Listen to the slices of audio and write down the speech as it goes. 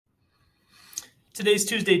Today's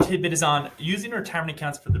Tuesday Tidbit is on using retirement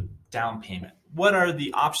accounts for the down payment. What are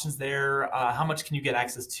the options there? How much can you get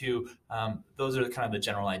access to? Those are kind of the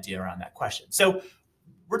general idea around that question. So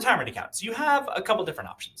retirement accounts, you have a couple different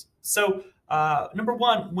options. So number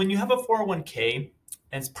one, when you have a 401k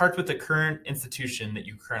and it's parked with the current institution that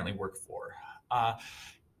you currently work for,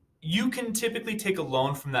 you can typically take a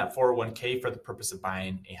loan from that 401k for the purpose of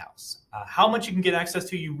buying a house. How much you can get access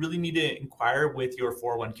to, you really need to inquire with your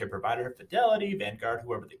 401k provider, Fidelity, Vanguard,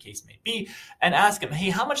 whoever the case may be, and ask them,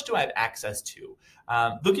 hey, how much do I have access to?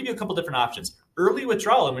 They'll give you a couple different options. Early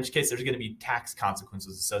withdrawal, in which case there's going to be tax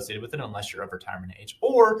consequences associated with it unless you're of retirement age,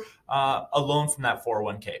 or a loan from that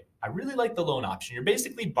 401k. I really like the loan option. You're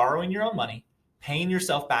basically borrowing your own money, paying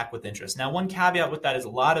yourself back with interest. Now, one caveat with that is a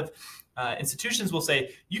lot of institutions will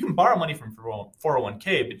say you can borrow money from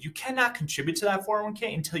 401k, but you cannot contribute to that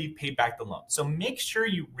 401k until you pay back the loan. So make sure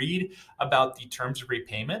you read about the terms of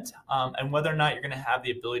repayment and whether or not you're going to have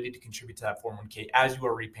the ability to contribute to that 401k as you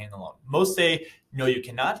are repaying the loan. Most say, no, you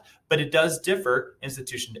cannot, but it does differ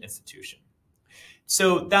institution to institution.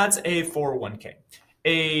 So that's a 401k.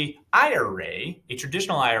 A IRA, a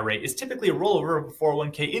traditional IRA, is typically a rollover of a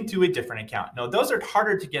 401k into a different account. Now, those are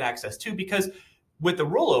harder to get access to because with the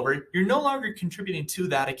rollover, you're no longer contributing to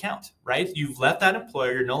that account, right? You've left that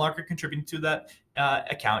employer, you're no longer contributing to that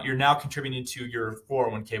account. You're now contributing to your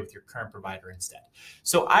 401k with your current provider instead.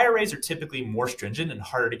 So IRAs are typically more stringent and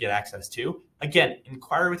harder to get access to. Again,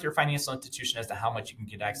 inquire with your financial institution as to how much you can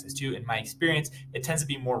get access to. In my experience, it tends to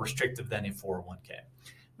be more restrictive than a 401k.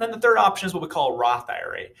 Then the third option is what we call a Roth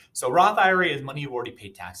IRA. So Roth IRA is money you've already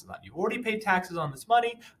paid taxes on. You've already paid taxes on this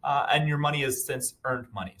money, and your money has since earned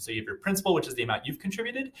money. So you have your principal, which is the amount you've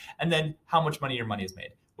contributed, and then how much money your money has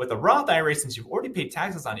made. With a Roth IRA, since you've already paid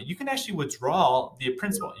taxes on it, you can actually withdraw the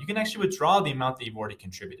principal. You can actually withdraw the amount that you've already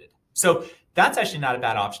contributed. So that's actually not a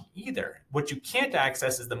bad option either. What you can't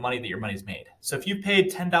access is the money that your money's made. So if you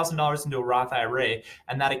paid $10,000 into a Roth IRA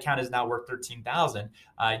and that account is now worth $13,000,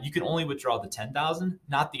 you can only withdraw the $10,000,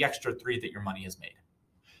 not the extra $3,000 that your money has made.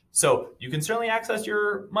 So you can certainly access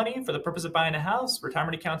your money for the purpose of buying a house.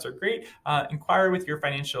 Retirement accounts are great. Inquire with your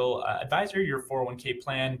financial advisor, your 401k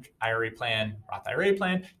plan, IRA plan, Roth IRA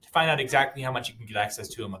plan, to find out exactly how much you can get access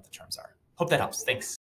to and what the terms are. Hope that helps. Thanks.